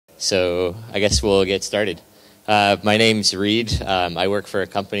So I guess we'll get started. My name's Reid. I work for a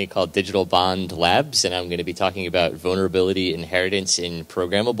company called Digital Bond Labs, and I'm going to be talking about vulnerability inheritance in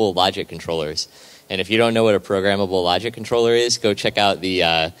programmable logic controllers. And if you don't know what a programmable logic controller is, go check out the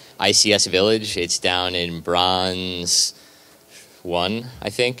ICS Village. It's down in Bronze 1,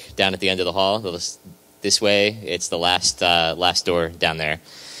 I think, down at the end of the hall. This way, it's the last door down there.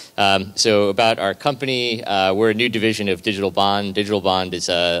 So about our company, we're a new division of Digital Bond. Digital Bond is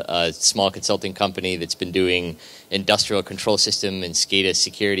a small consulting company that's been doing industrial control system and SCADA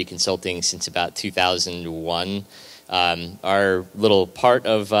security consulting since about 2001. Our little part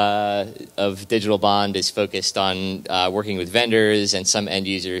of Digital Bond is focused on working with vendors and some end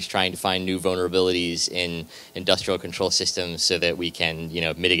users trying to find new vulnerabilities in industrial control systems so that we can,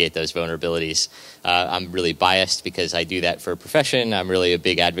 mitigate those vulnerabilities. I'm really biased because I do that for a profession. I'm really a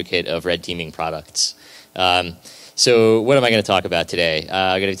big advocate of red teaming products. So what am I going to talk about today?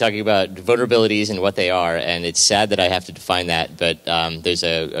 I'm going to be talking about vulnerabilities and what they are, and it's sad that I have to define that, but there's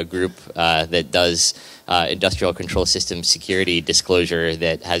a group that does industrial control system security disclosure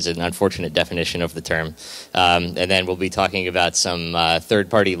that has an unfortunate definition of the term. And then we'll be talking about some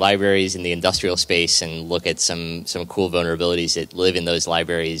third-party libraries in the industrial space and look at some cool vulnerabilities that live in those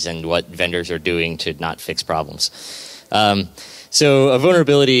libraries and what vendors are doing to not fix problems. So a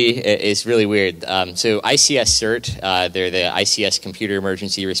vulnerability is really weird. So ICS CERT, they're the ICS Computer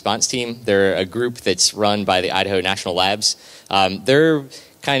Emergency Response Team. They're a group that's run by the Idaho National Labs. They're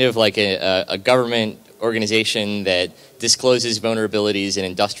kind of like a government organization that discloses vulnerabilities in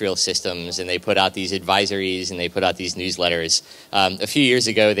industrial systems, and they put out these advisories and they put out these newsletters. A few years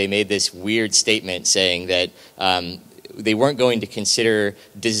ago, they made this weird statement saying that they weren't going to consider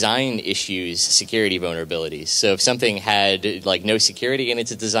design issues security vulnerabilities. So if something had no security in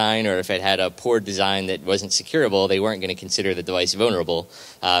its design, or if it had a poor design that wasn't securable, they weren't going to consider the device vulnerable.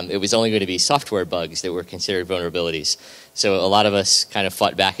 It was only going to be software bugs that were considered vulnerabilities. So a lot of us kind of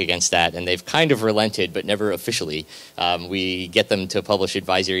fought back against that, and they've kind of relented, but never officially. We get them to publish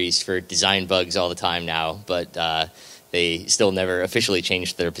advisories for design bugs all the time now, but they still never officially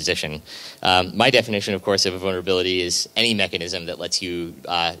changed their position. My definition, of course, of a vulnerability is any mechanism that lets you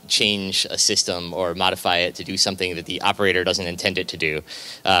change a system or modify it to do something that the operator doesn't intend it to do.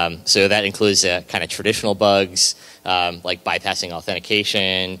 So that includes kind of traditional bugs, like bypassing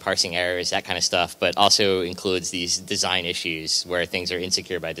authentication, parsing errors, that kind of stuff, but also includes these design issues where things are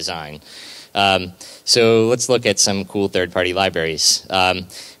insecure by design. So let's look at some cool third-party libraries.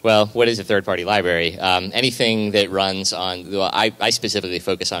 Well, what is a third-party library? Anything that runs on, I specifically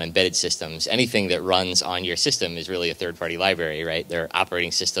focus on embedded systems. Anything that runs on your system is really a third-party library, right? There are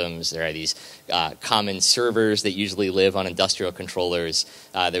operating systems, there are these common servers that usually live on industrial controllers.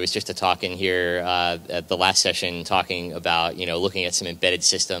 There was just a talk in here at the last session talking about, looking at some embedded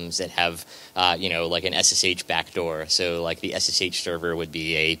systems that have, like an SSH backdoor. So like the SSH server would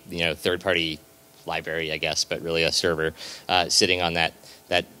be a, third-party library, I guess, but really a server sitting on that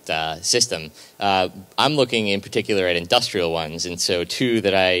system. I'm looking in particular at industrial ones, and so two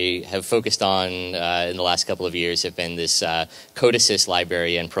that I have focused on in the last couple of years have been this Codesys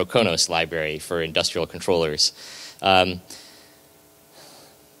library and Prokonos library for industrial controllers.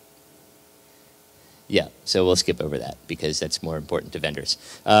 Yeah, so we'll skip over that because that's more important to vendors.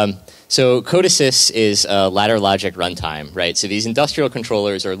 So Codesys is a ladder logic runtime, right? So these industrial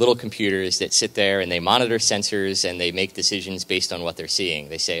controllers are little computers that sit there and they monitor sensors and they make decisions based on what they're seeing.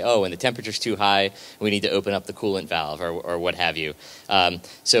 They say, oh, when the temperature's too high, we need to open up the coolant valve or what have you.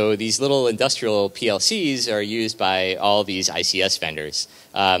 So these little industrial PLCs are used by all these ICS vendors.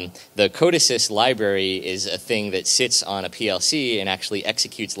 The Codesys library is a thing that sits on a PLC and actually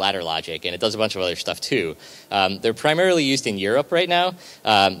executes ladder logic, and it does a bunch of other stuff too. They're primarily used in Europe right now,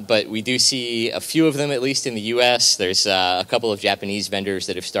 but we do see a few of them at least in the US. There's a couple of Japanese vendors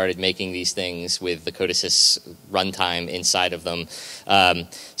that have started making these things with the Codesys runtime inside of them.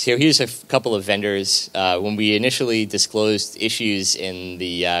 So here's a couple of vendors. When we initially disclosed issues in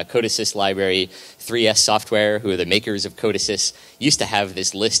the Codesys library, 3S Software, who are the makers of Codesys, used to have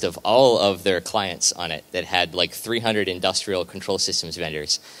this list of all of their clients on it that had like 300 industrial control systems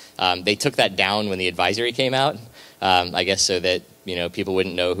vendors. They took that down when the advisory came out, I guess so that people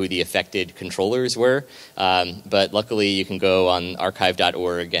wouldn't know who the affected controllers were. But luckily, you can go on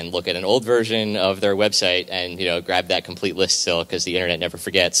archive.org and look at an old version of their website and grab that complete list still, because the internet never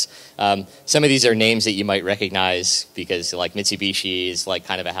forgets. Some of these are names that you might recognize because, like, Mitsubishi is like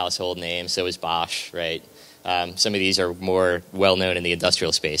kind of a household name. So is Bosch, right? Some of these are more well known in the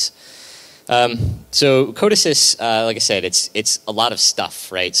industrial space. So Codesys, like I said, it's a lot of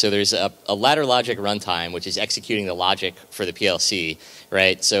stuff, right? So there's a ladder logic runtime, which is executing the logic for the PLC.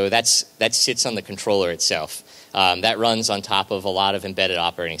 right? So that sits on the controller itself. That runs on top of a lot of embedded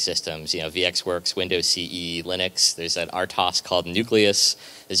operating systems, VxWorks, Windows CE, Linux. There's an RTOS called Nucleus.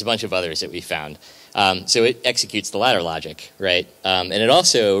 There's a bunch of others that we found. So it executes the ladder logic, right? And it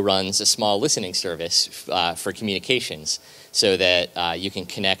also runs a small listening service for communications, so that you can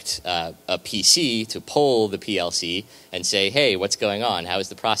connect a PC to poll the PLC and say, hey, what's going on? How is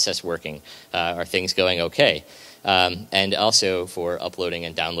the process working? Are things going okay? And also for uploading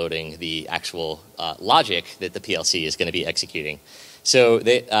and downloading the actual logic that the PLC is going to be executing. So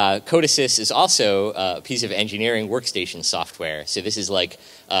Codesys is also a piece of engineering workstation software. So this is like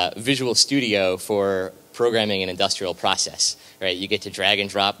Visual Studio for programming an industrial process, right? You get to drag and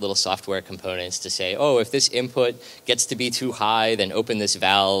drop little software components to say, oh, if this input gets to be too high, then open this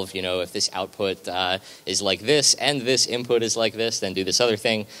valve. If this output is like this and this input is like this, then do this other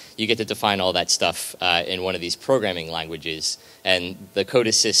thing. You get to define all that stuff in one of these programming languages. And the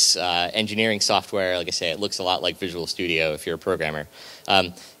Codesys engineering software, like I say, it looks a lot like Visual Studio if you're a programmer.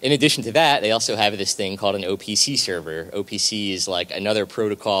 In addition to that, they also have this thing called an OPC server. OPC is like another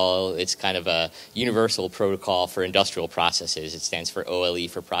protocol. It's kind of a universal protocol for industrial processes. It stands for OLE,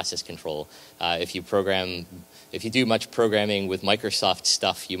 for process control. If you do much programming with Microsoft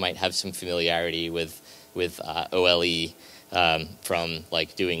stuff, you might have some familiarity with OLE from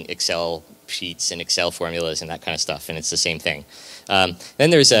like doing Excel sheets and Excel formulas and that kind of stuff, and it's the same thing.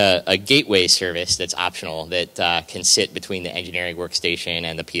 Then there's a gateway service that's optional that can sit between the engineering workstation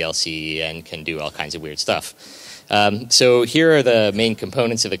and the PLC and can do all kinds of weird stuff. So here are the main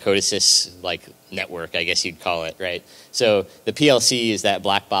components of the Codesys network, I guess you'd call it, right? So the PLC is that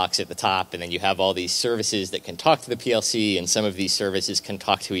black box at the top, and then you have all these services that can talk to the PLC, and some of these services can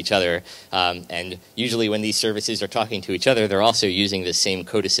talk to each other. And usually when these services are talking to each other, they're also using the same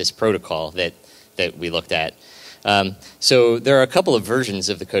Codesys protocol that we looked at. So there are a couple of versions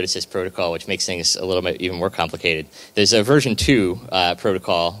of the Codesys protocol, which makes things a little bit even more complicated. There's a version 2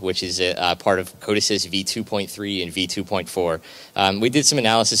 protocol, which is a part of Codesys v2.3 and v2.4. We did some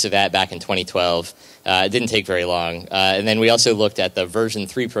analysis of that back in 2012. It didn't take very long. And then we also looked at the version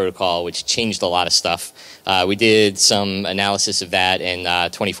 3 protocol, which changed a lot of stuff. We did some analysis of that in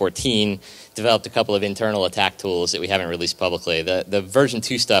 2014. Developed a couple of internal attack tools that we haven't released publicly. The version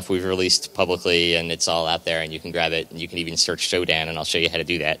 2 stuff we've released publicly, and it's all out there, and you can grab it, and you can even search Shodan, and I'll show you how to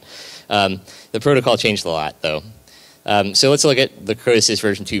do that. The protocol changed a lot, though. So let's look at the Codesys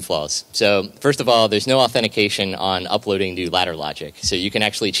version 2 flaws. So first of all, there's no authentication on uploading new ladder logic. So you can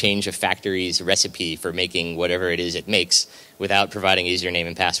actually change a factory's recipe for making whatever it is it makes without providing a username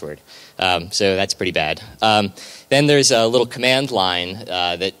and password. So that's pretty bad. Then there's a little command line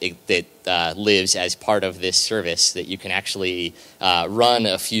that lives as part of this service that you can actually run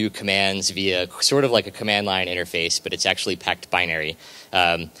a few commands via sort of like a command line interface, but it's actually packed binary.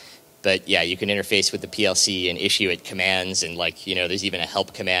 But yeah, you can interface with the PLC and issue it commands, and there's even a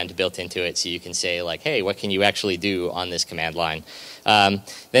help command built into it, so you can say hey, what can you actually do on this command line?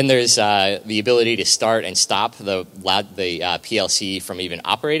 Then there's the ability to start and stop the PLC from even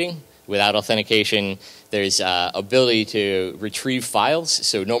operating without authentication. There's ability to retrieve files.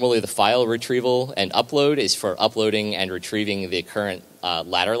 So normally the file retrieval and upload is for uploading and retrieving the current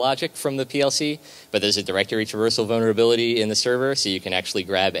ladder logic from the PLC, but there's a directory traversal vulnerability in the server, so you can actually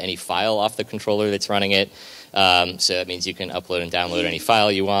grab any file off the controller that's running it. So that means you can upload and download any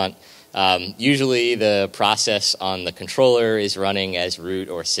file you want. Usually the process on the controller is running as root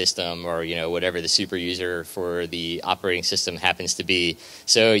or system or whatever the super user for the operating system happens to be.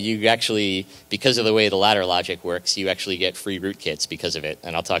 So you actually, because of the way the ladder logic works, you actually get free rootkits because of it,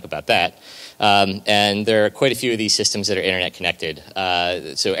 and I'll talk about that. And there are quite a few of these systems that are internet connected.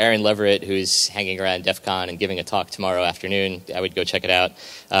 So Aaron Leverett, who's hanging around DEF CON and giving a talk tomorrow afternoon, I would go check it out.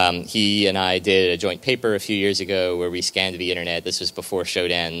 He and I did a joint paper a few years ago where we scanned the internet. This was before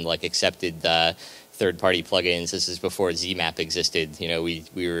Shodan accepted third-party plugins. This is before ZMap existed. We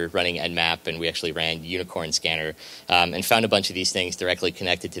were running Nmap, and we actually ran Unicorn Scanner, and found a bunch of these things directly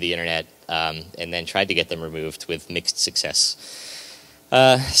connected to the internet, and then tried to get them removed with mixed success.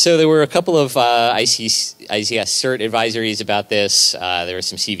 So there were a couple of ICS cert advisories about this. There were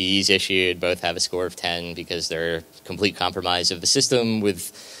some CVEs issued. Both have a score of 10 because they're complete compromise of the system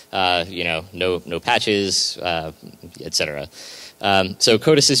with no patches, etc. So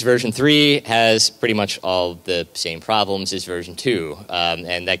Codesys version 3 has pretty much all the same problems as version 2,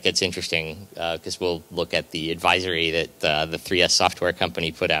 and that gets interesting because we'll look at the advisory that the 3S software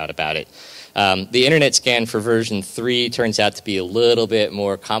company put out about it. The internet scan for version 3 turns out to be a little bit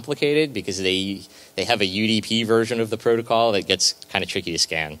more complicated because they have a UDP version of the protocol that gets kind of tricky to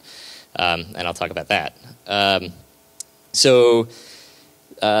scan, and I'll talk about that. So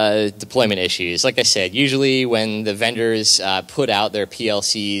deployment issues. Like I said, usually when the vendors put out their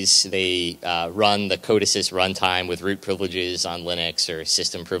PLCs, they run the code assist runtime with root privileges on Linux or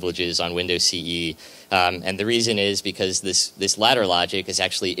system privileges on Windows CE. And the reason is because this ladder logic is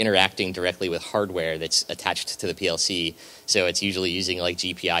actually interacting directly with hardware that's attached to the PLC. So it's usually using like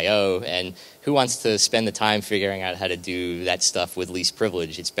GPIO, and who wants to spend the time figuring out how to do that stuff with least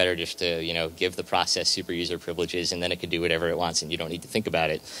privilege? It's better just to, give the process super user privileges, and then it can do whatever it wants, and you don't need to think about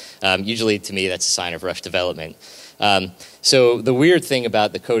it. Usually, to me, that's a sign of rushed development. So the weird thing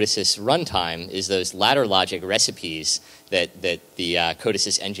about the code assist runtime is those ladder logic recipes that the code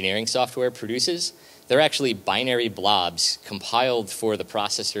assist engineering software produces. They're actually binary blobs compiled for the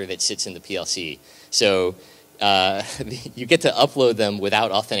processor that sits in the PLC. So you get to upload them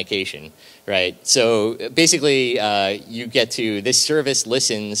without authentication, right? So basically, you get to, this service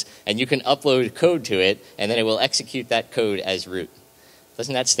listens, and you can upload code to it, and then it will execute that code as root.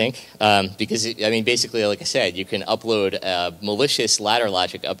 Doesn't that stink? Because, basically, like I said, you can upload a malicious ladder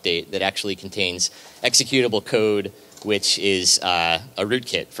logic update that actually contains executable code, which is a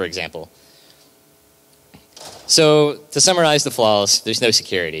rootkit, for example. So to summarize the flaws, there's no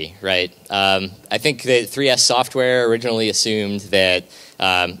security, right? I think that 3S software originally assumed that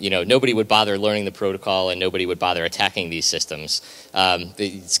nobody would bother learning the protocol and nobody would bother attacking these systems.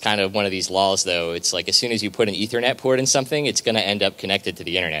 It's kind of one of these laws, though. It's like as soon as you put an Ethernet port in something, it's going to end up connected to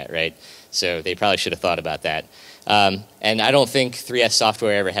the internet, right? So they probably should have thought about that. And I don't think 3S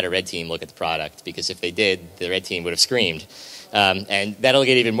software ever had a red team look at the product, because if they did, the red team would have screamed. And that'll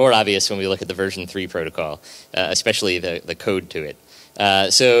get even more obvious when we look at the version 3 protocol, especially the code to it.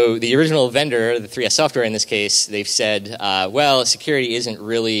 So the original vendor, the 3S software in this case, they've said, well, security isn't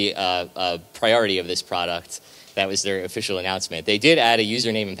really a priority of this product. That was their official announcement. They did add a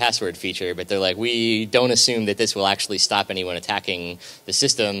username and password feature, but they're like, we don't assume that this will actually stop anyone attacking the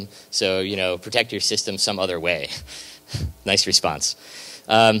system, so, protect your system some other way. Nice response.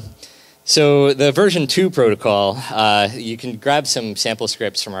 So the version 2 protocol, you can grab some sample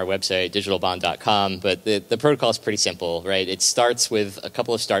scripts from our website, digitalbond.com, but the protocol is pretty simple, right? It starts with a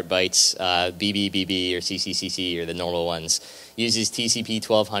couple of start bytes, BB, BB, or CCCC, or the normal ones. Uses TCP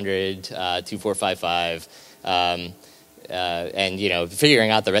 1200, 2455, and,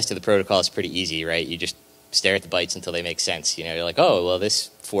 figuring out the rest of the protocol is pretty easy, right? You just stare at the bytes until they make sense. You're like, oh, well, this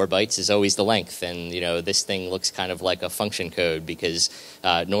 4 bytes is always the length, and this thing looks kind of like a function code, because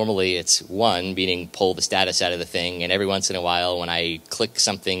normally it's 1, meaning pull the status out of the thing, and every once in a while when I click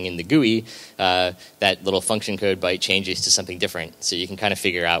something in the GUI, that little function code byte changes to something different, so you can kind of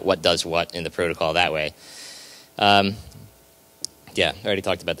figure out what does what in the protocol that way. Yeah, I already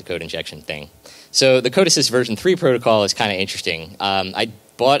talked about the code injection thing. So the Code Assist version 3 protocol is kind of interesting. I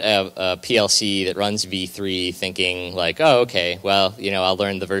bought a PLC that runs v3 thinking like, oh, okay, well, I'll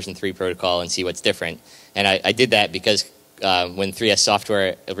learn the version 3 protocol and see what's different. And I did that because when 3S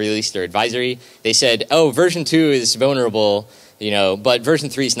Software released their advisory, they said, oh, version 2 is vulnerable, but version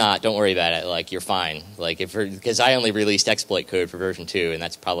 3 is not. Don't worry about it. Like, you're fine. Like, because I only released exploit code for version 2, and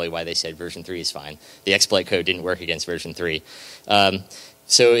that's probably why they said version 3 is fine. The exploit code didn't work against version 3.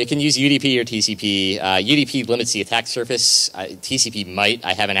 So it can use UDP or TCP. UDP limits the attack surface. TCP might.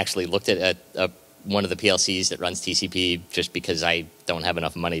 I haven't actually looked at one of the PLCs that runs TCP, just because I don't have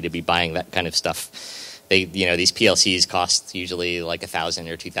enough money to be buying that kind of stuff. These PLCs cost usually like $1,000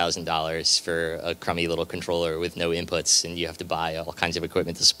 or $2,000 for a crummy little controller with no inputs, and you have to buy all kinds of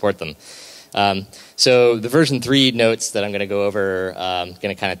equipment to support them. So the version 3 notes that I'm going to go over, I'm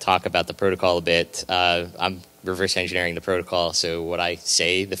going to kind of talk about the protocol a bit. I'm reverse engineering the protocol, so what I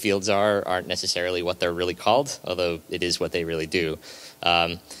say the fields aren't necessarily what they're really called, although it is what they really do.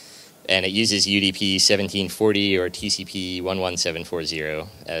 And it uses UDP 1740 or TCP 11740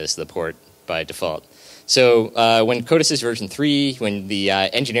 as the port by default. So when Code Assist version 3, when the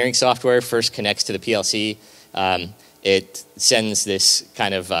engineering software first connects to the PLC, it sends this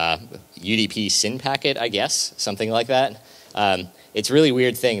kind of UDP SYN packet, I guess, something like that. It's a really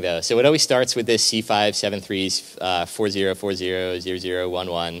weird thing, though. So it always starts with this C573s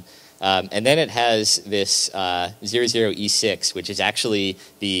 40400011, and then it has this 00E6, which is actually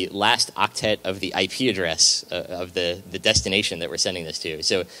the last octet of the IP address of the destination that we're sending this to.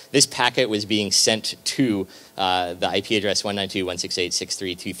 So this packet was being sent to the IP address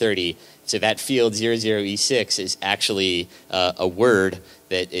 192.168.63.230. So that field 00E6 is actually a word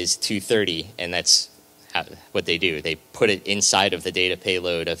that is 230, and that's what they do. They put it inside of the data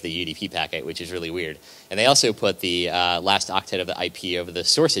payload of the UDP packet, which is really weird. And they also put the last octet of the IP over the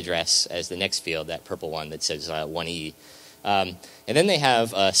source address as the next field, that purple one that says 1E. And then they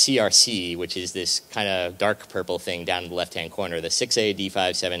have CRC, which is this kind of dark purple thing down in the left-hand corner, the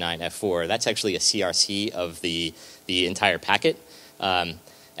 6A-D579F4. That's actually a CRC of the entire packet. And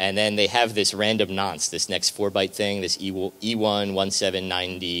then they have this random nonce, this next 4-byte thing, this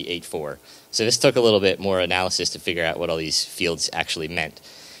E1179084. So this took a little bit more analysis to figure out what all these fields actually meant.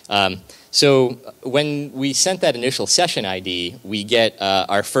 So when we sent that initial session ID, we get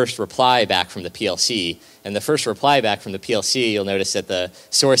our first reply back from the PLC. And the first reply back from the PLC, you'll notice that the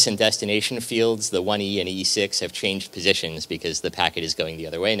source and destination fields, the 1E and E6, have changed positions because the packet is going the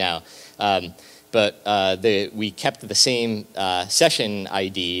other way now. But we kept the same session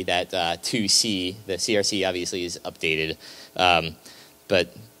ID, that 2C. The CRC obviously is updated.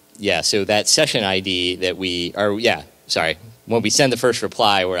 But yeah, so that session ID that when we send the first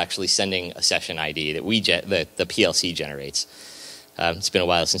reply, we're actually sending a session ID that the PLC generates. It's been a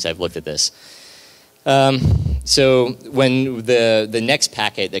while since I've looked at this. So when the next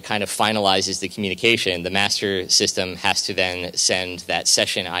packet that kind of finalizes the communication, the master system has to then send that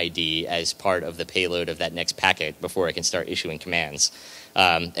session ID as part of the payload of that next packet before it can start issuing commands.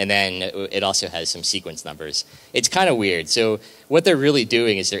 And then it also has some sequence numbers. It's kind of weird. So what they're really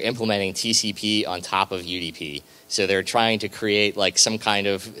doing is they're implementing TCP on top of UDP. So they're trying to create like some kind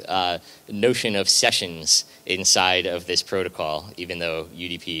of notion of sessions inside of this protocol, even though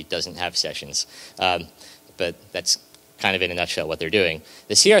UDP doesn't have sessions. But that's kind of in a nutshell what they're doing.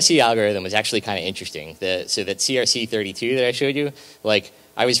 The CRC algorithm was actually kind of interesting. So that CRC32 that I showed you, like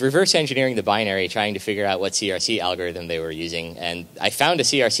I was reverse engineering the binary trying to figure out what CRC algorithm they were using, and I found a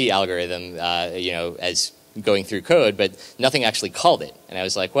CRC algorithm, as going through code, but nothing actually called it. And I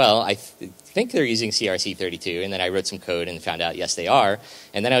was like, well, I think they're using CRC32, and then I wrote some code and found out, yes, they are.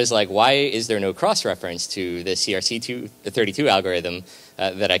 And then I was like, why is there no cross-reference to the CRC32 algorithm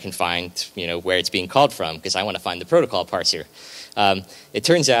that I can find, where it's being called from, because I want to find the protocol parser. It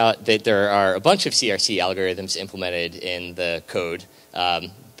turns out that there are a bunch of CRC algorithms implemented in the code,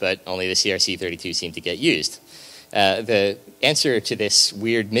 but only the CRC32 seemed to get used. The answer to this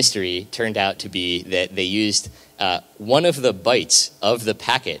weird mystery turned out to be that they used one of the bytes of the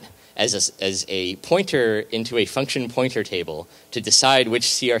packet as a pointer into a function pointer table to decide which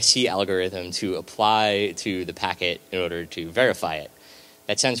CRC algorithm to apply to the packet in order to verify it.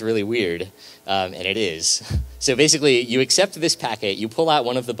 That sounds really weird, and it is. So basically, you accept this packet, you pull out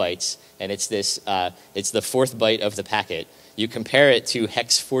one of the bytes, and it's the 4th byte of the packet. You compare it to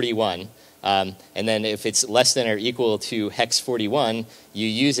hex 41, and then if it's less than or equal to hex 41, you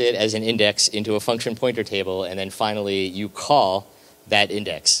use it as an index into a function pointer table, and then finally you call that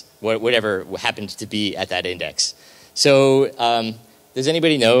index, whatever happened to be at that index. So does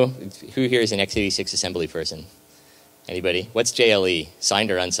anybody know who here is an x86 assembly person? Anybody? What's JLE? Signed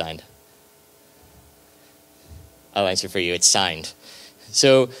or unsigned? I'll answer for you. It's signed.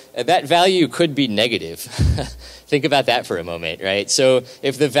 So that value could be negative. Think about that for a moment, right? So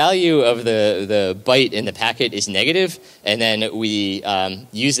if the value of the byte in the packet is negative, and then we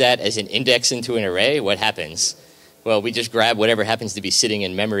use that as an index into an array, what happens? Well, we just grab whatever happens to be sitting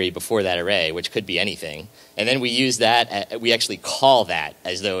in memory before that array, which could be anything, and then we use that, we actually call that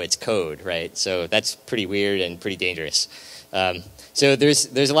as though it's code, right? So that's pretty weird and pretty dangerous. So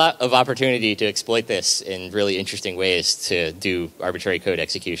there's a lot of opportunity to exploit this in really interesting ways to do arbitrary code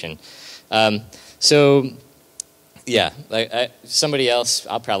execution. Yeah, somebody else,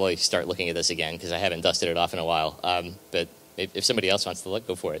 I'll probably start looking at this again because I haven't dusted it off in a while, but if somebody else wants to look,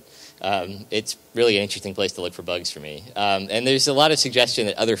 go for it. It's really an interesting place to look for bugs for me. And there's a lot of suggestion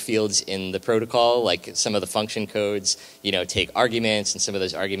that other fields in the protocol, like some of the function codes, take arguments, and some of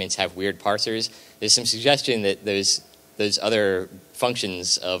those arguments have weird parsers. There's some suggestion that those other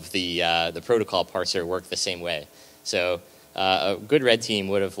functions of the protocol parser work the same way. So a good red team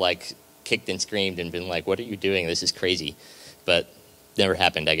would have kicked and screamed and been like, "What are you doing? This is crazy," but never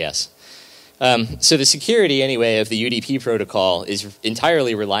happened, I guess. So the security, anyway, of the UDP protocol is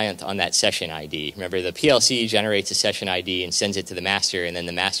entirely reliant on that session ID. Remember, the PLC generates a session ID and sends it to the master, and then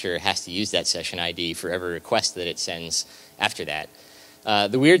the master has to use that session ID for every request that it sends after that.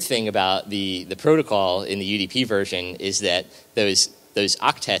 The weird thing about the protocol in the UDP version is that those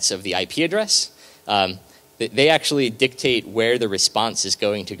octets of the IP address, they actually dictate where the response is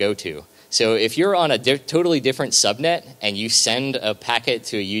going to go to. So if you're on a totally different subnet and you send a packet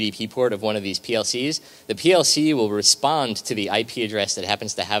to a UDP port of one of these PLCs, the PLC will respond to the IP address that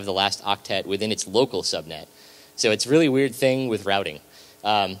happens to have the last octet within its local subnet. So it's a really weird thing with routing.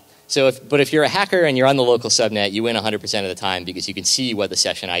 But if you're a hacker and you're on the local subnet, you win 100% of the time because you can see what the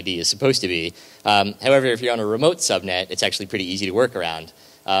session ID is supposed to be. However, if you're on a remote subnet, it's actually pretty easy to work around.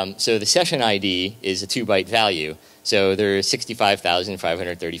 So the session ID is a 2-byte value. So there are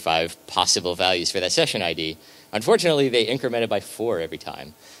 65,535 possible values for that session ID. Unfortunately, they increment it by 4 every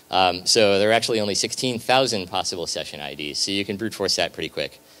time. So there are actually only 16,000 possible session IDs. So you can brute force that pretty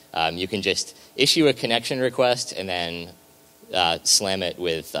quick. You can just issue a connection request and then slam it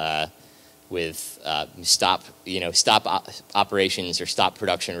with stop operations or stop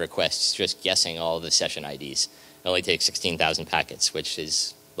production requests, just guessing all the session IDs. It only takes 16,000 packets, which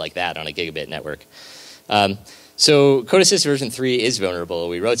is like that on a gigabit network. So Code Assist version 3 is vulnerable.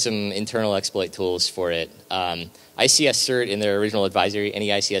 We wrote some internal exploit tools for it. ICS cert in their original advisory. Any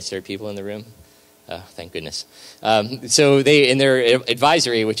ICS cert people in the room? Oh, thank goodness. So they, in their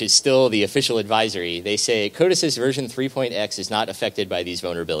advisory, which is still the official advisory, they say Code Assist version 3.x is not affected by these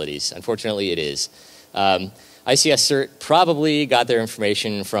vulnerabilities. Unfortunately, it is. ICS cert probably got their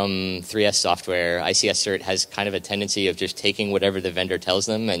information from 3S software. ICS cert has kind of a tendency of just taking whatever the vendor tells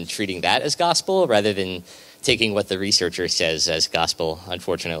them and treating that as gospel rather than taking what the researcher says as gospel,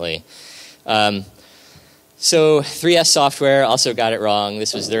 unfortunately. So 3S software also got it wrong.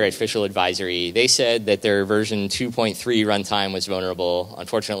 This was their official advisory. They said that their version 2.3 runtime was vulnerable.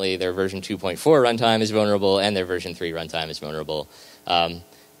 Unfortunately, their version 2.4 runtime is vulnerable, and their version 3 runtime is vulnerable.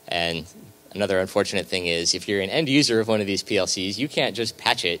 And another unfortunate thing is, if you're an end user of one of these PLCs, you can't just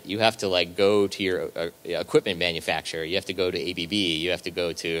patch it. You have to go to your equipment manufacturer. You have to go to ABB. You have to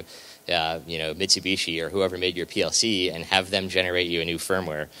go to Mitsubishi or whoever made your PLC and have them generate you a new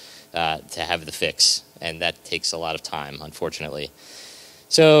firmware to have the fix. And that takes a lot of time, unfortunately.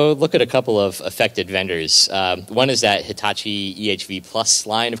 So look at a couple of affected vendors. One is that Hitachi EHV Plus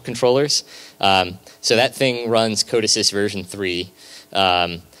line of controllers. So that thing runs Code Assist version 3.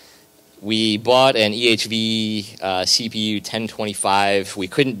 We bought an EHV CPU 1025. We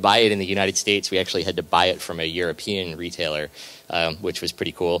couldn't buy it in the United States. We actually had to buy it from a European retailer, which was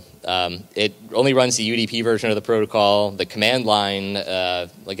pretty cool. It only runs the UDP version of the protocol. The command line,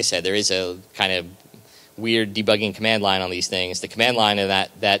 like I said, there is a kind of weird debugging command line on these things. The command line of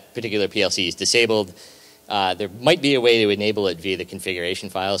that particular PLC is disabled. There might be a way to enable it via the configuration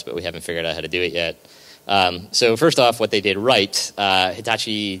files, but we haven't figured out how to do it yet. So first off, what they did right,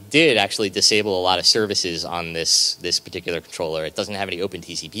 Hitachi did actually disable a lot of services on this particular controller. It doesn't have any open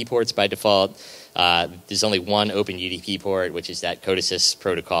TCP ports by default. There's only one open UDP port, which is that Code Assist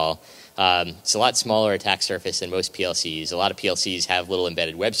protocol. It's a lot smaller attack surface than most PLCs. A lot of PLCs have little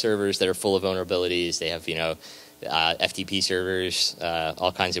embedded web servers that are full of vulnerabilities. They have, FTP servers,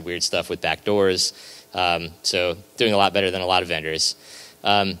 all kinds of weird stuff with backdoors. So doing a lot better than a lot of vendors.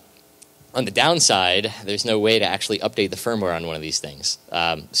 On the downside, there's no way to actually update the firmware on one of these things.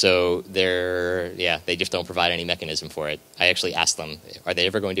 So they just don't provide any mechanism for it. I actually asked them, are they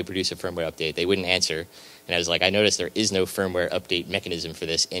ever going to produce a firmware update? They wouldn't answer. And I was like, I noticed there is no firmware update mechanism for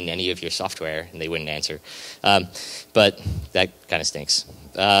this in any of your software, and they wouldn't answer. But that kind of stinks.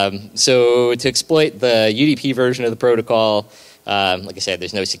 So to exploit the UDP version of the protocol, like I said,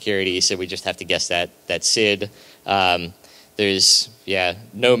 there's no security, so we just have to guess that SID. There's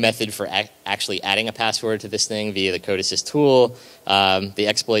no method for actually adding a password to this thing via the Code Assist tool. The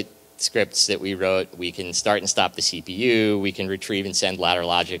exploit scripts that we wrote, we can start and stop the CPU. We can retrieve and send ladder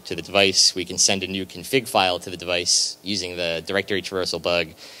logic to the device. We can send a new config file to the device using the directory traversal bug.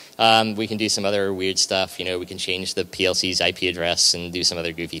 We can do some other weird stuff. We can change the PLC's IP address and do some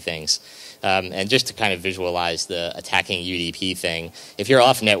other goofy things. And just to kind of visualize the attacking UDP thing, if you're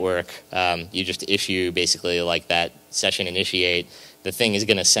off network, you just issue basically like that session initiate. The thing is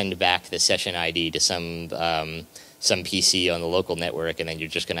going to send back the session ID to some PC on the local network, and then you're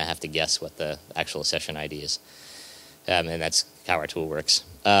just going to have to guess what the actual session ID is. And that's how our tool works.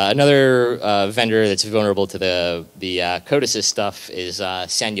 Another vendor that's vulnerable to the Code Assist stuff is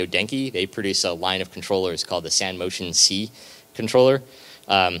Sanyo Denki. They produce a line of controllers called the SanMotion C controller.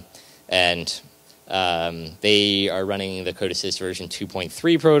 And they are running the Code Assist version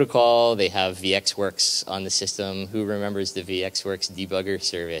 2.3 protocol. They have VxWorks on the system. Who remembers the VxWorks debugger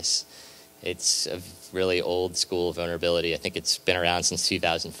service? It's a really old school vulnerability. I think it's been around since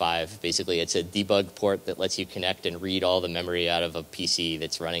 2005. Basically, it's a debug port that lets you connect and read all the memory out of a PC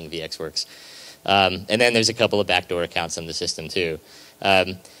that's running VxWorks. And then there's a couple of backdoor accounts on the system too.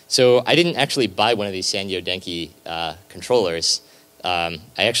 So I didn't actually buy one of these Sanyo Denki controllers. I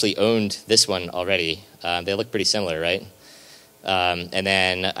actually owned this one already. They look pretty similar, right? And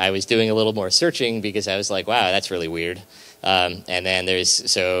then I was doing a little more searching because I was like, wow, that's really weird. And then this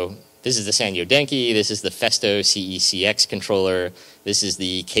is the Sanyo Denki, this is the Festo CECX controller, this is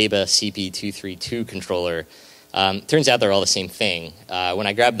the Keiba CP232 controller. Turns out they're all the same thing. When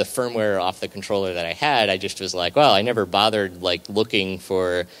I grabbed the firmware off the controller that I had, I just was like, well, I never bothered like looking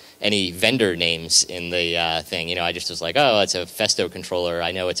for any vendor names in the thing. You know, I just was like, oh, it's a Festo controller.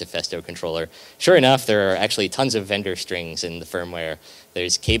 I know it's a Festo controller. Sure enough, there are actually tons of vendor strings in the firmware.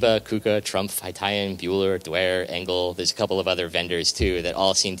 There's Keba, Kuka, Trumpf, Hitayan, Bueller, Dwyer, Engel. There's a couple of other vendors too that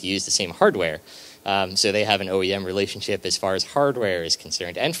all seem to use the same hardware. So they have an OEM relationship as far as hardware is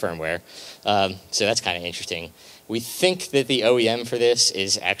concerned and firmware. So that's kind of interesting. We think that the OEM for this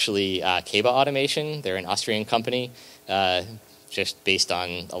is actually Keba Automation. They're an Austrian company, just based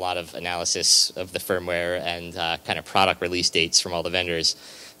on a lot of analysis of the firmware and kind of product release dates from all the vendors.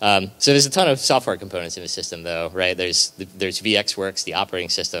 So there's a ton of software components in the system, though, right? There's VxWorks, the operating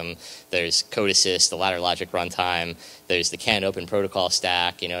system. There's Code Assist, the ladder logic runtime. There's the CAN Open Protocol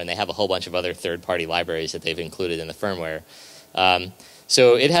stack, you know, and they have a whole bunch of other third-party libraries that they've included in the firmware.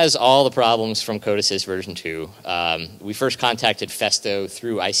 So it has all the problems from Code Assist version 2. We first contacted Festo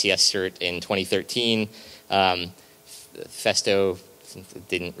through ICS Cert in 2013. Festo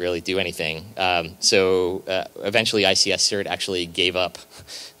didn't really do anything. So eventually ICS Cert actually gave up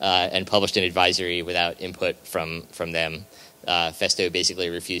and published an advisory without input from them. Festo basically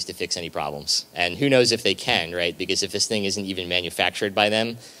refused to fix any problems. And who knows if they can, right? Because if this thing isn't even manufactured by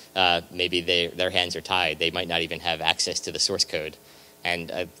them, maybe their hands are tied. They might not even have access to the source code.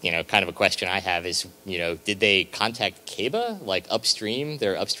 And, you know, kind of a question I have is, you know, did they contact Keba, like upstream,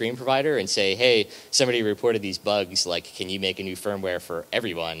 their upstream provider, and say, hey, somebody reported these bugs, like, can you make a new firmware for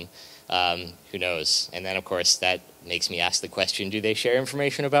everyone? Who knows? And then, of course, that makes me ask the question, do they share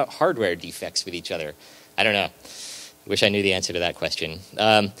information about hardware defects with each other? I don't know. Wish I knew the answer to that question.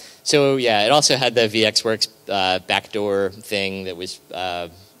 So, yeah, it also had the VxWorks backdoor thing that was,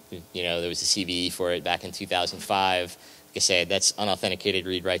 you know, there was a CVE for it back in 2005. Like I said, that's unauthenticated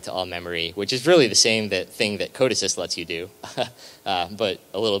read-write to all memory, which is really the same thing that Code Assist lets you do, but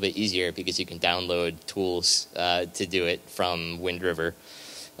a little bit easier because you can download tools to do it from Wind River.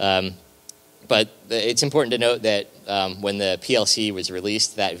 But it's important to note that when the PLC was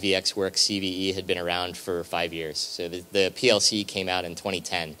released, that VxWorks CVE had been around for 5 years. So the PLC came out in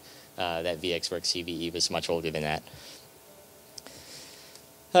 2010. That VxWorks CVE was much older than that.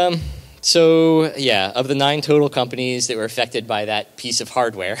 So, yeah, of the 9 total companies that were affected by that piece of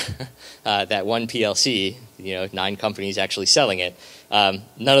hardware, that one PLC, you know, 9 companies actually selling it, none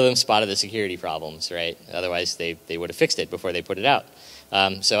of them spotted the security problems, right? Otherwise, they would have fixed it before they put it out.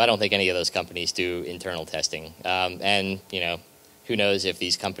 So I don't think any of those companies do internal testing. And, you know, who knows if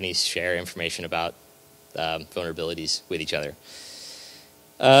these companies share information about vulnerabilities with each other.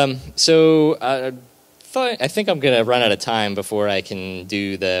 I think I'm going to run out of time before I can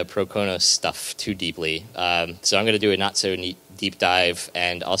do the Prokonos stuff too deeply. So I'm going to do a not-so-deep dive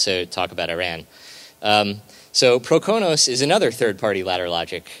and also talk about Iran. So Prokonos is another third-party ladder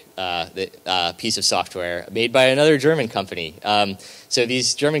logic piece of software made by another German company. So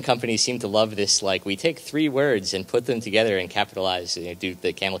these German companies seem to love this, like, we take 3 words and put them together and capitalize, you know, do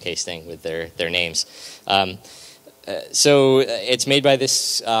the camel case thing with their names. So it's made by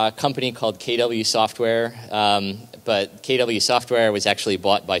this company called KW Software, but KW Software was actually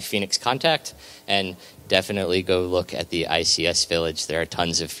bought by Phoenix Contact, and definitely go look at the ICS Village. There are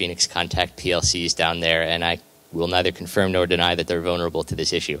tons of Phoenix Contact PLCs down there, and I will neither confirm nor deny that they're vulnerable to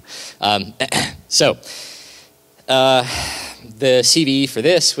this issue. The CVE for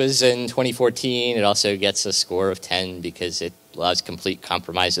this was in 2014. It also gets a score of 10 because it allows complete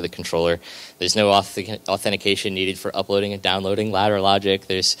compromise of the controller. There's no authentication needed for uploading and downloading ladder logic.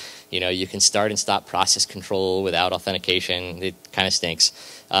 There's, you know, you can start and stop process control without authentication. It kind of stinks.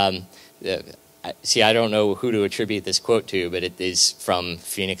 See, I don't know who to attribute this quote to, but it is from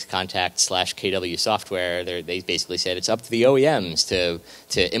Phoenix Contact / KW Software. They basically said it's up to the OEMs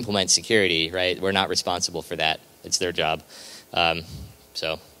to implement security, right? We're not responsible for that. It's their job.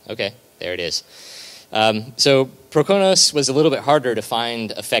 So, okay, there it is. So Prokonos was a little bit harder to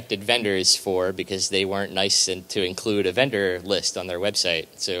find affected vendors for because they weren't nice to include a vendor list on their website.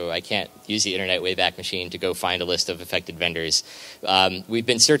 So I can't use the Internet Wayback Machine to go find a list of affected vendors. We've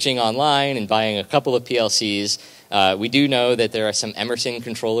been searching online and buying a couple of PLCs. We do know that there are some Emerson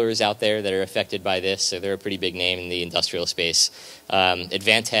controllers out there that are affected by this, so they're a pretty big name in the industrial space.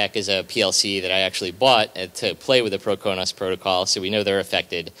 Advantech is a PLC that I actually bought to play with the Prokonos protocol, so we know they're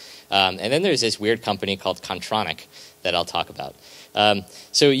affected. And then there's this weird company called Contronic that I'll talk about.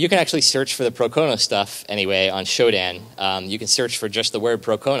 So you can actually search for the Prokonos stuff anyway on Shodan. You can search for just the word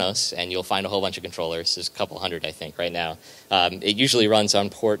Prokonos, and you'll find a whole bunch of controllers. There's a couple hundred, I think, right now. It usually runs on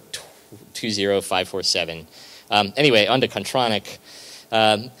port 20547. Anyway, on to Contronic.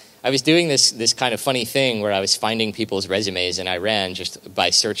 I was doing this kind of funny thing where I was finding people's resumes in Iran just by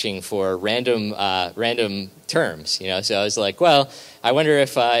searching for random terms, you know. So I was like, well, I wonder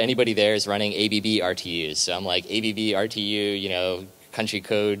if anybody there is running ABB RTUs. So I'm like, ABB RTU, you know, country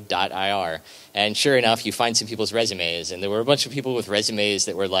code.ir. And sure enough, you find some people's resumes. And there were a bunch of people with resumes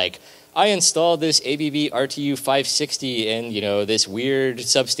that were like, I installed this ABB RTU 560 in, you know, this weird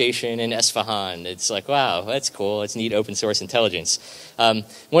substation in Esfahan. It's like, wow, that's cool. It's neat open source intelligence.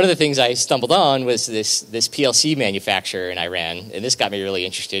 One of the things I stumbled on was this PLC manufacturer in Iran. And this got me really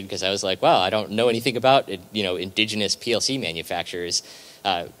interested because I was like, wow, I don't know anything about, you know, indigenous PLC manufacturers.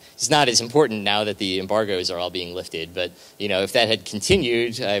 It's not as important now that the embargoes are all being lifted, but you know, if that had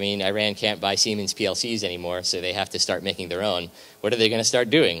continued, I mean, Iran can't buy Siemens PLCs anymore, so they have to start making their own. What are they going to start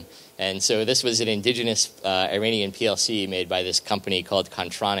doing? And so this was an indigenous Iranian PLC made by this company called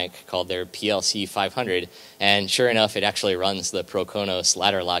Contronic, called their PLC 500, and sure enough, it actually runs the Prokonos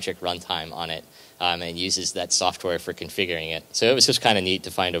ladder logic runtime on it. And uses that software for configuring it. So it was just kind of neat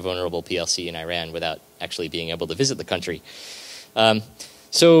to find a vulnerable PLC in Iran without actually being able to visit the country. I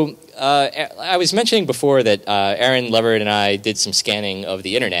was mentioning before that Aaron Leverett and I did some scanning of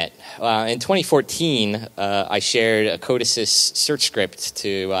the internet. In 2014, I shared a Codesys search script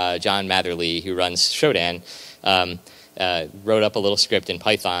to John Matherly, who runs Shodan. Wrote up a little script in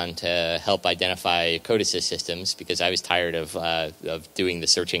Python to help identify Codesys systems because I was tired of doing the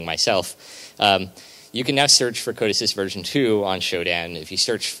searching myself. You can now search for Codesys version 2 on Shodan. If you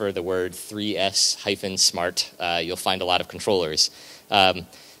search for the word 3s-smart, you'll find a lot of controllers.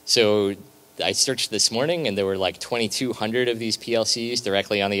 So I searched this morning, and there were like 2,200 of these PLCs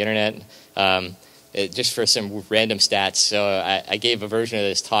directly on the internet. Just for some random stats, so I gave a version of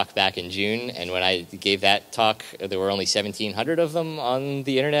this talk back in June, and when I gave that talk, there were only 1,700 of them on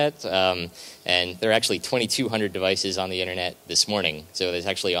the internet, and there are actually 2,200 devices on the internet this morning. So there's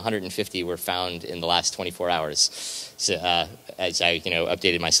actually 150 were found in the last 24 hours. So, as I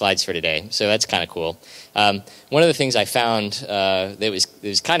updated my slides for today, so that's kind of cool. One of the things I found that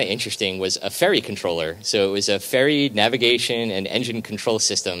was kind of interesting was a ferry controller. So it was a ferry navigation and engine control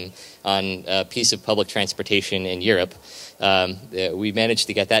system on a piece of public transportation in Europe. We managed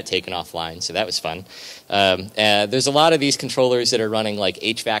to get that taken offline, so that was fun. There's a lot of these controllers that are running like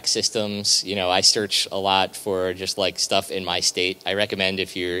HVAC systems. You know, I search a lot for just like stuff in my state. I recommend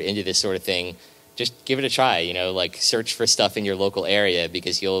if you're into this sort of thing, just give it a try, you know, like search for stuff in your local area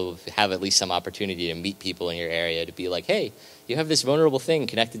because you'll have at least some opportunity to meet people in your area to be like, hey, you have this vulnerable thing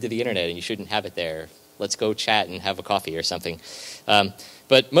connected to the internet and you shouldn't have it there. Let's go chat and have a coffee or something.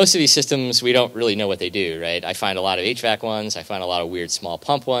 But most of these systems, we don't really know what they do, right? I find a lot of HVAC ones, I find a lot of weird small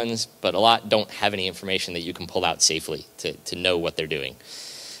pump ones, but a lot don't have any information that you can pull out safely to know what they're doing.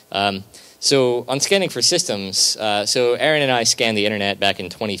 So on scanning for systems, so Aaron and I scanned the internet back in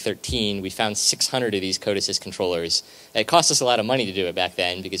 2013. We found 600 of these Codesys controllers. It cost us a lot of money to do it back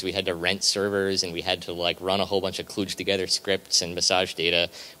then because we had to rent servers and we had to like run a whole bunch of kludged together scripts and massage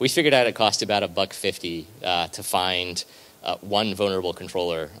data. We figured out it cost about $1.50 to find one vulnerable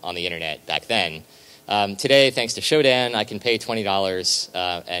controller on the internet back then. Today, thanks to Shodan, I can pay $20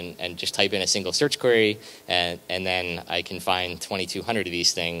 and just type in a single search query, and then I can find 2,200 of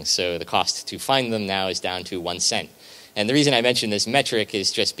these things. So the cost to find them now is down to 1 cent. And the reason I mention this metric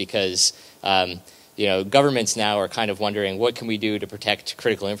is just because you know, governments now are kind of wondering what can we do to protect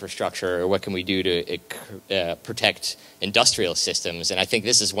critical infrastructure, or what can we do to protect industrial systems. And I think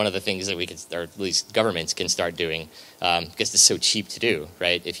this is one of the things that we could, or at least governments can start doing, because it's so cheap to do,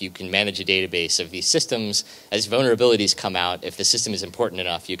 right? If you can manage a database of these systems, as vulnerabilities come out, if the system is important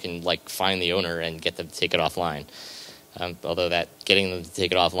enough, you can like find the owner and get them to take it offline. Although that getting them to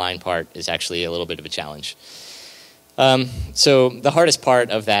take it offline part is actually a little bit of a challenge. So the hardest part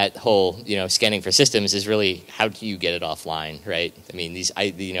of that whole, you know, scanning for systems is really how do you get it offline, right? I mean, these,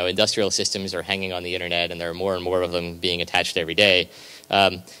 you know, industrial systems are hanging on the internet, and there are more and more of them being attached every day.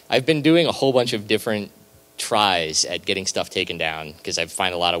 I've been doing a whole bunch of different tries at getting stuff taken down because I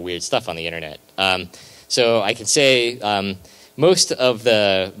find a lot of weird stuff on the internet. So I can say most of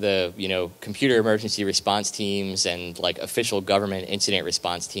the you know, computer emergency response teams and like official government incident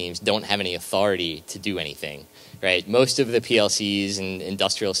response teams don't have any authority to do anything. Right, most of the PLCs and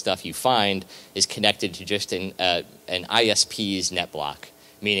industrial stuff you find is connected to just an ISP's net block,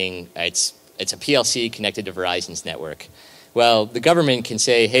 meaning it's a PLC connected to Verizon's network. Well, the government can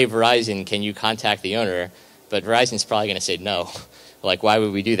say, hey, Verizon, can you contact the owner? But Verizon's probably going to say no. Like, why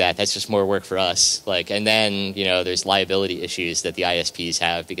would we do that? That's just more work for us. Like, and then, you know, there's liability issues that the ISPs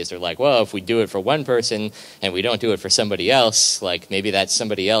have because they're like, well, if we do it for one person and we don't do it for somebody else, like maybe that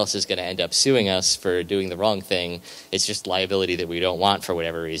somebody else is going to end up suing us for doing the wrong thing. It's just liability that we don't want for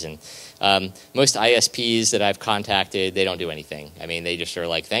whatever reason. Most ISPs that I've contacted, they don't do anything. I mean, they just are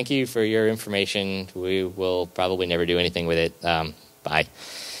like, thank you for your information. We will probably never do anything with it. Bye.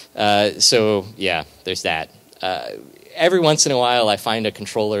 So, yeah, there's that. Every once in a while, I find a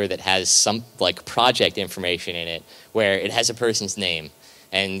controller that has some like project information in it where it has a person's name.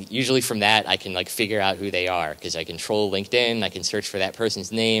 And usually from that, I can like figure out who they are because I control LinkedIn. I can search for that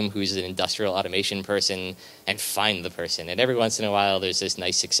person's name, who's an industrial automation person, and find the person. And every once in a while, there's this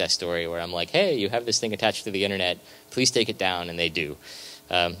nice success story where I'm like, hey, you have this thing attached to the internet. Please take it down. And they do.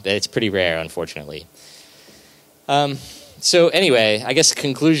 It's pretty rare, unfortunately. So anyway, I guess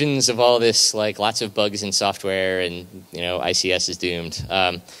conclusions of all this, like lots of bugs in software and, you know, ICS is doomed.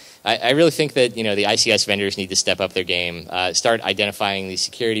 I really think that, you know, the ICS vendors need to step up their game, start identifying these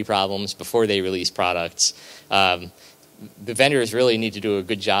security problems before they release products. The vendors really need to do a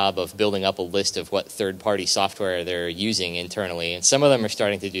good job of building up a list of what third-party software they're using internally. And some of them are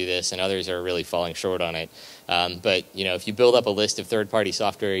starting to do this, and others are really falling short on it. But you know, if you build up a list of third-party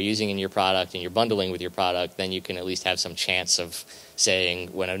software you're using in your product and you're bundling with your product, then you can at least have some chance of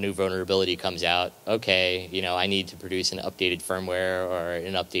saying when a new vulnerability comes out, okay, you know, I need to produce an updated firmware or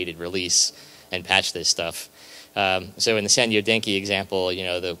an updated release and patch this stuff. So in the Sanyo Denki example, you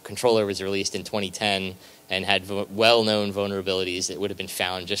know, the controller was released in 2010 and had well-known vulnerabilities that would have been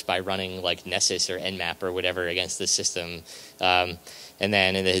found just by running like Nessus or Nmap or whatever against the system. And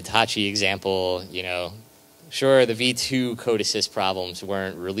then in the Hitachi example, you know, sure, the V2 code assist problems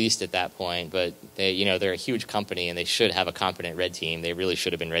weren't released at that point, but they, you know, they're a huge company and they should have a competent red team. They really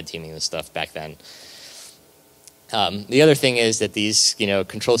should have been red teaming this stuff back then. The other thing is that these, you know,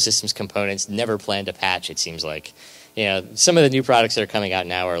 control systems components never plan to patch, it seems like. You know, some of the new products that are coming out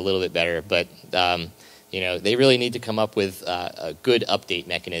now are a little bit better, but you know, they really need to come up with good update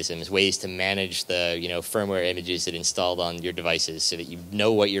mechanisms, ways to manage the, you know, firmware images that installed on your devices so that you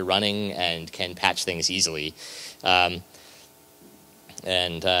know what you're running and can patch things easily. Yeah,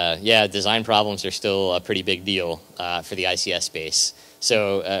 design problems are still a pretty big deal for the ICS space.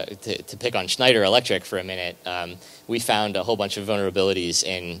 So to pick on Schneider Electric for a minute, we found a whole bunch of vulnerabilities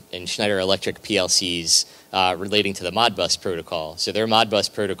in Schneider Electric PLCs relating to the Modbus protocol. So their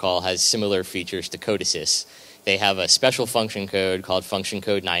Modbus protocol has similar features to code assist. They have a special function code called function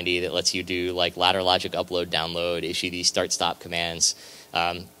code 90 that lets you do like ladder logic upload, download, issue these start-stop commands.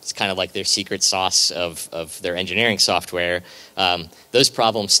 It's kind of like their secret sauce of their engineering software. Those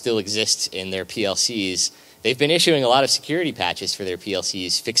problems still exist in their PLCs. They've been issuing a lot of security patches for their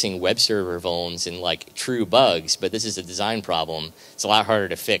PLCs, fixing web server vulns and like true bugs, but this is a design problem. It's a lot harder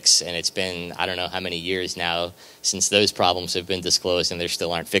to fix, and it's been, I don't know how many years now since those problems have been disclosed, and there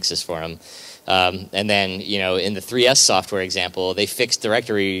still aren't fixes for them. And then, you know, in the 3S software example, they fixed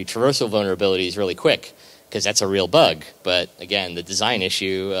directory traversal vulnerabilities really quick, because that's a real bug. But again, the design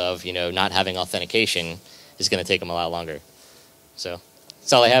issue of, you know, not having authentication is going to take them a lot longer. So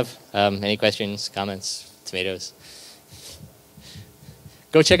that's all I have. Any questions, comments? Tomatoes.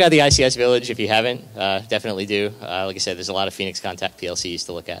 Go check out the ICS Village if you haven't. Definitely do. Like I said, there's a lot of Phoenix Contact PLCs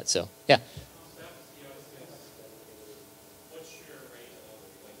to look at. So, yeah. What's your rate of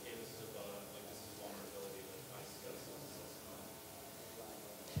like cases of like this vulnerability with ICS?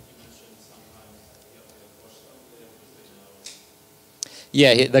 You mentioned sometimes you have to push something because they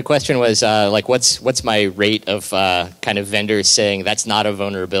know. Yeah, the question was like, what's my rate of kind of vendors saying that's not a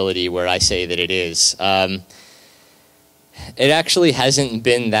vulnerability where I say that it is? It actually hasn't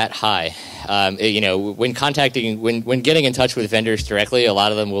been that high. You know, when getting in touch with vendors directly, a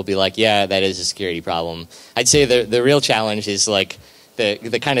lot of them will be like, yeah, that is a security problem. I'd say the real challenge is like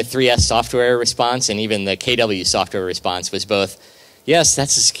the kind of 3S software response and even the KW software response was both, yes,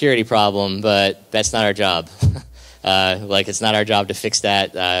 that's a security problem, but that's not our job. Like, it's not our job to fix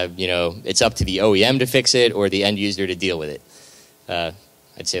that. You know, it's up to the OEM to fix it or the end user to deal with it.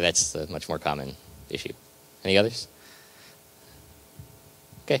 I'd say that's a much more common issue. Any others?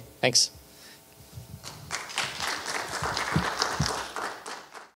 Okay, thanks.